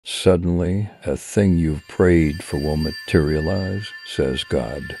Suddenly, a thing you've prayed for will materialize, says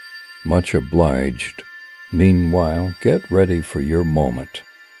God. Much obliged. Meanwhile, get ready for your moment.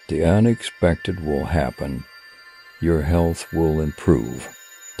 The unexpected will happen. Your health will improve.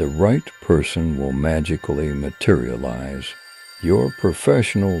 The right person will magically materialize. Your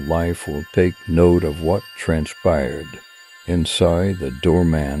professional life will take note of what transpired. Inside, the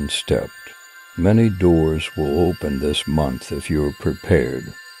doorman stepped. Many doors will open this month if you're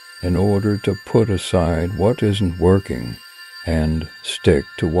prepared. In order to put aside what isn't working and stick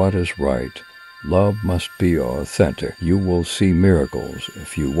to what is right, love must be authentic. You will see miracles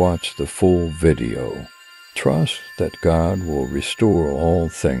if you watch the full video. Trust that God will restore all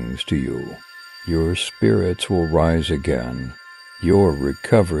things to you. Your spirits will rise again. Your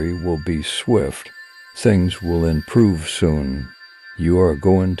recovery will be swift. Things will improve soon. You are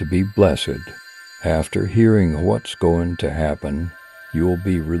going to be blessed. After hearing what's going to happen, you'll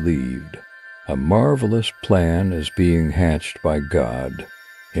be relieved. A marvelous plan is being hatched by God.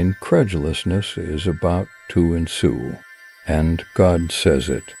 Incredulousness is about to ensue, and God says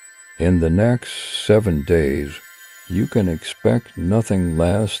it. In the next 7 days, you can expect nothing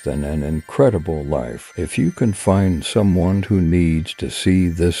less than an incredible life. If you can find someone who needs to see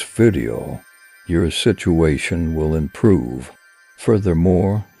this video, your situation will improve.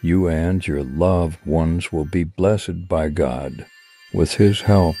 Furthermore, you and your loved ones will be blessed by God. With His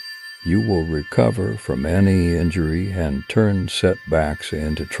help, you will recover from any injury and turn setbacks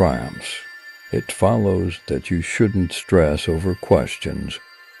into triumphs. It follows that you shouldn't stress over questions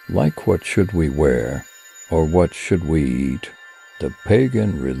like what should we wear or what should we eat. The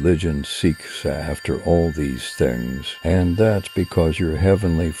pagan religion seeks after all these things, and that's because your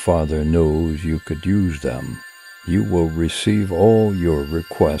Heavenly Father knows you could use them. You will receive all your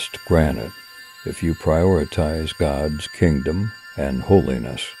requests granted if you prioritize God's kingdom and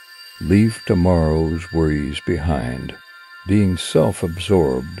holiness. Leave tomorrow's worries behind. Being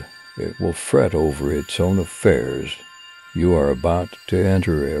self-absorbed, it will fret over its own affairs. You are about to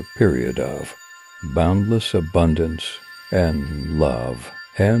enter a period of boundless abundance and love,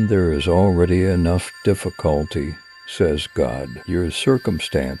 and there is already enough difficulty, says God. Your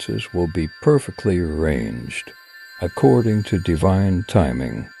circumstances will be perfectly arranged according to divine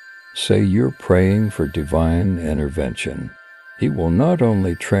timing. Say you're praying for divine intervention. He will not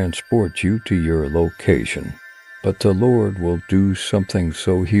only transport you to your location, but the Lord will do something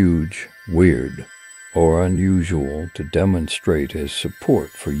so huge, weird, or unusual to demonstrate His support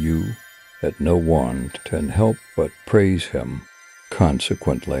for you that no one can help but praise Him.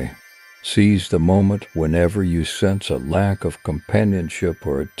 Consequently, seize the moment whenever you sense a lack of companionship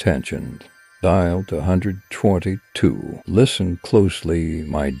or attention. Dial to 122. Listen closely,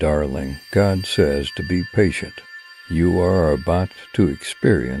 my darling. God says to be patient. You are about to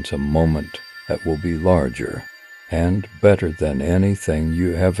experience a moment that will be larger and better than anything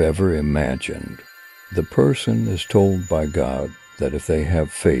you have ever imagined. The person is told by God that if they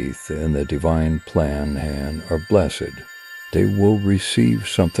have faith in the divine plan and are blessed, they will receive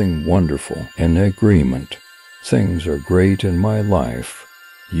something wonderful in agreement. Things are great in my life.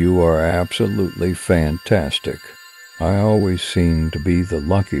 You are absolutely fantastic. I always seem to be the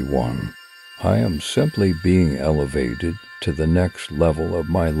lucky one. I am simply being elevated to the next level of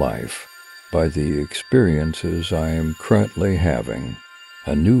my life by the experiences I am currently having.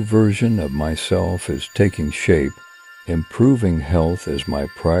 A new version of myself is taking shape. Improving health is my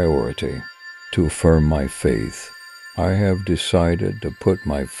priority. To affirm my faith, I have decided to put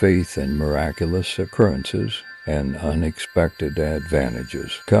my faith in miraculous occurrences and unexpected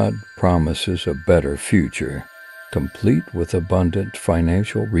advantages. God promises a better future, complete with abundant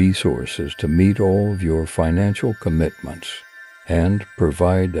financial resources to meet all of your financial commitments and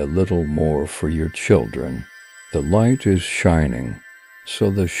provide a little more for your children. The light is shining, so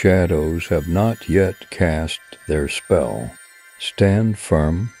the shadows have not yet cast their spell. Stand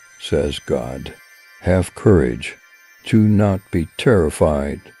firm, says God. Have courage. Do not be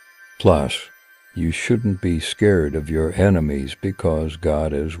terrified. Plus, you shouldn't be scared of your enemies because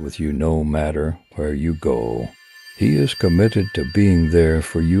God is with you no matter where you go. He is committed to being there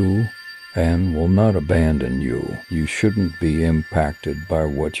for you and will not abandon you. You shouldn't be impacted by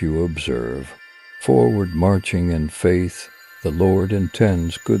what you observe. Forward marching in faith, the Lord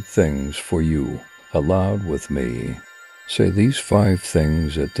intends good things for you. Aloud with me. Say these 5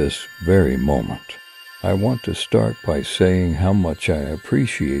 things at this very moment. I want to start by saying how much I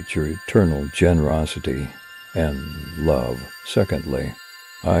appreciate your eternal generosity and love. Secondly,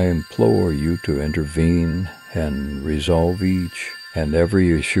 I implore you to intervene and resolve each and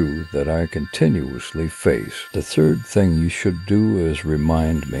every issue that I continuously face. The third thing you should do is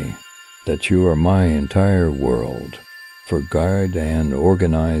remind me that you are my entire world, for guide and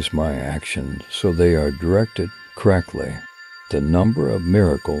organize my actions so they are directed correctly. The number of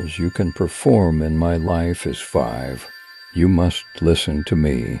miracles you can perform in my life is 5. You must listen to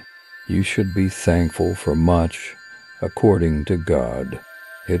me. You should be thankful for much according to God.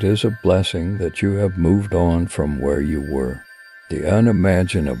 It is a blessing that you have moved on from where you were. The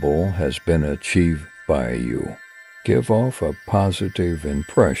unimaginable has been achieved by you. Give off a positive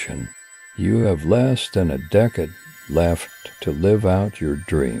impression. You have less than a decade left to live out your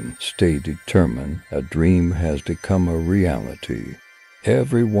dream. Stay determined. A dream has become a reality.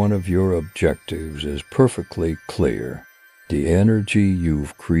 Every one of your objectives is perfectly clear. The energy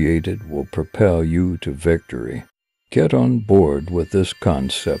you've created will propel you to victory. Get on board with this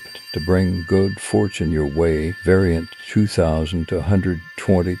concept to bring good fortune your way. Variant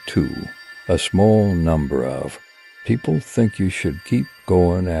 2222. A small number of people think you should keep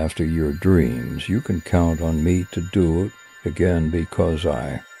going after your dreams. You can count on me to do it again because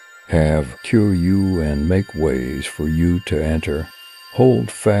I have cure you and make ways for you to enter. Hold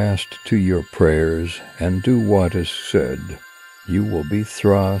fast to your prayers and do what is said. You will be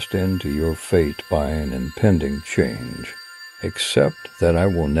thrust into your fate by an impending change. Accept that I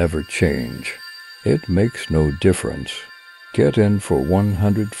will never change. It makes no difference. Get in for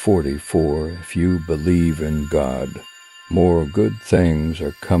 144 if you believe in God. More good things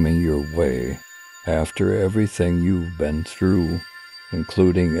are coming your way after everything you've been through,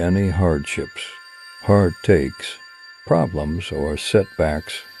 including any hardships, heartaches, problems, or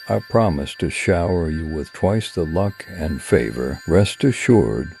setbacks. I promise to shower you with twice the luck and favor. Rest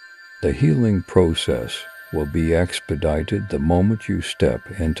assured, the healing process will be expedited the moment you step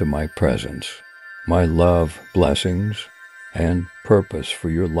into my presence. My love, blessings, and purpose for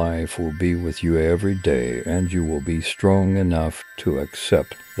your life will be with you every day, and you will be strong enough to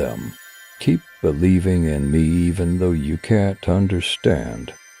accept them. Keep believing in me even though you can't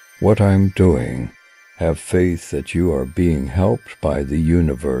understand what I'm doing. Have faith that you are being helped by the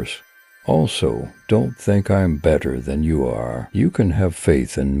universe. Also, don't think I'm better than you are. You can have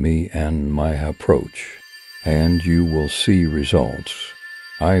faith in me and my approach, and you will see results.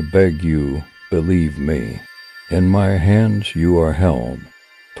 I beg you, believe me. In my hands you are held.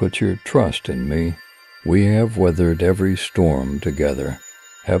 Put your trust in me. We have weathered every storm together,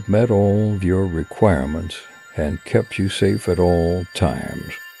 have met all of your requirements, and kept you safe at all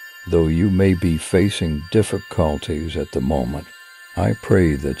times. Though you may be facing difficulties at the moment, I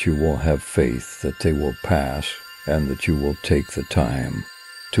pray that you will have faith that they will pass and that you will take the time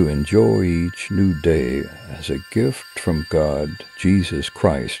to enjoy each new day as a gift from God, Jesus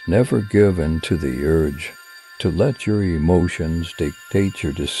Christ. Never give in to the urge to let your emotions dictate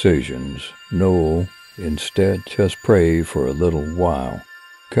your decisions. No, instead, just pray for a little while.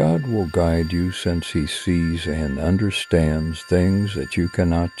 God will guide you since He sees and understands things that you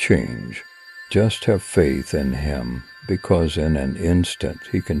cannot change. Just have faith in Him, because in an instant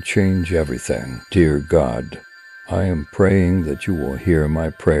He can change everything. Dear God, I am praying that you will hear my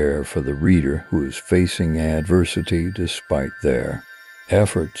prayer for the reader who is facing adversity despite their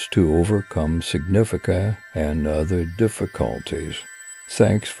efforts to overcome significant and other difficulties.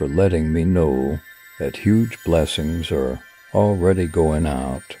 Thanks for letting me know that huge blessings are already going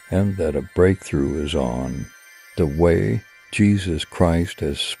out and that a breakthrough is on the way. Jesus Christ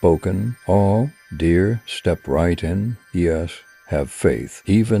has spoken. Oh, dear, step right in. Yes, have faith.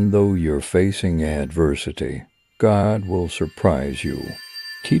 Even though you're facing adversity, God will surprise you.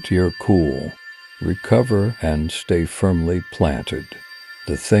 Keep your cool. Recover and stay firmly planted.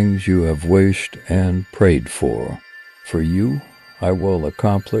 The things you have wished and prayed for you, I will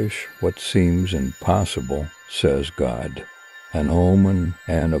accomplish what seems impossible, says God. An omen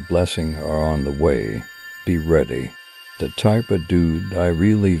and a blessing are on the way. Be ready. The type of dude I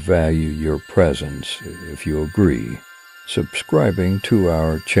really value your presence, if you agree. Subscribing to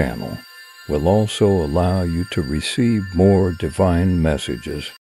our channel will also allow you to receive more divine messages